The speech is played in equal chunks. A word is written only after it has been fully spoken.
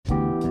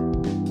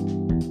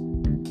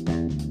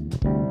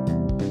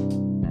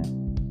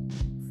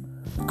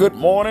Good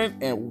morning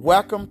and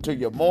welcome to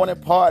your morning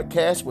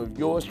podcast with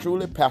yours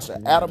truly, Pastor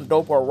Adam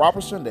Doper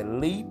Robertson, the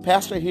lead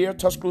pastor here at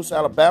Tuscaloosa,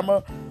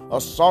 Alabama, a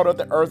Salt of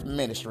the Earth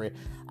ministry.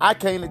 I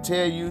came to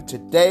tell you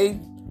today,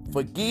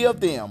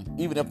 forgive them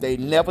even if they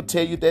never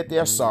tell you that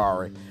they're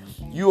sorry.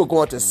 You are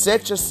going to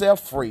set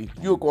yourself free.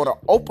 You're going to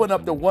open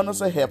up the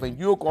windows of heaven.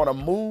 You're going to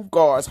move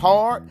God's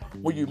heart.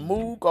 When you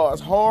move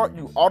God's heart,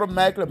 you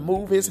automatically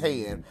move his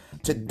hand.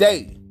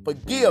 Today,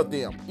 forgive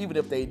them, even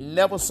if they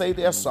never say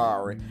they're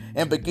sorry,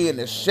 and begin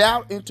to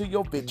shout into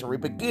your victory.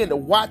 Begin to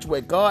watch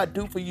what God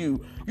do for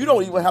you. You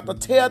don't even have to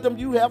tell them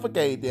you have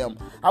forgave them.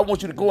 I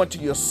want you to go into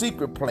your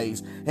secret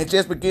place and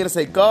just begin to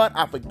say, God,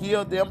 I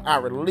forgive them. I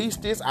release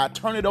this. I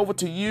turn it over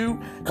to you,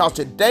 because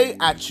today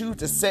I choose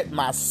to set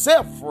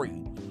myself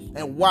free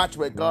and watch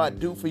what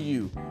God do for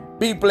you.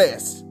 Be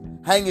blessed.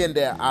 Hang in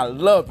there. I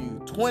love you.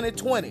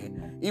 2020,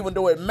 even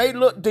though it may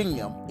look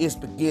dim, it's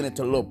beginning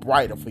to look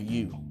brighter for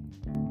you.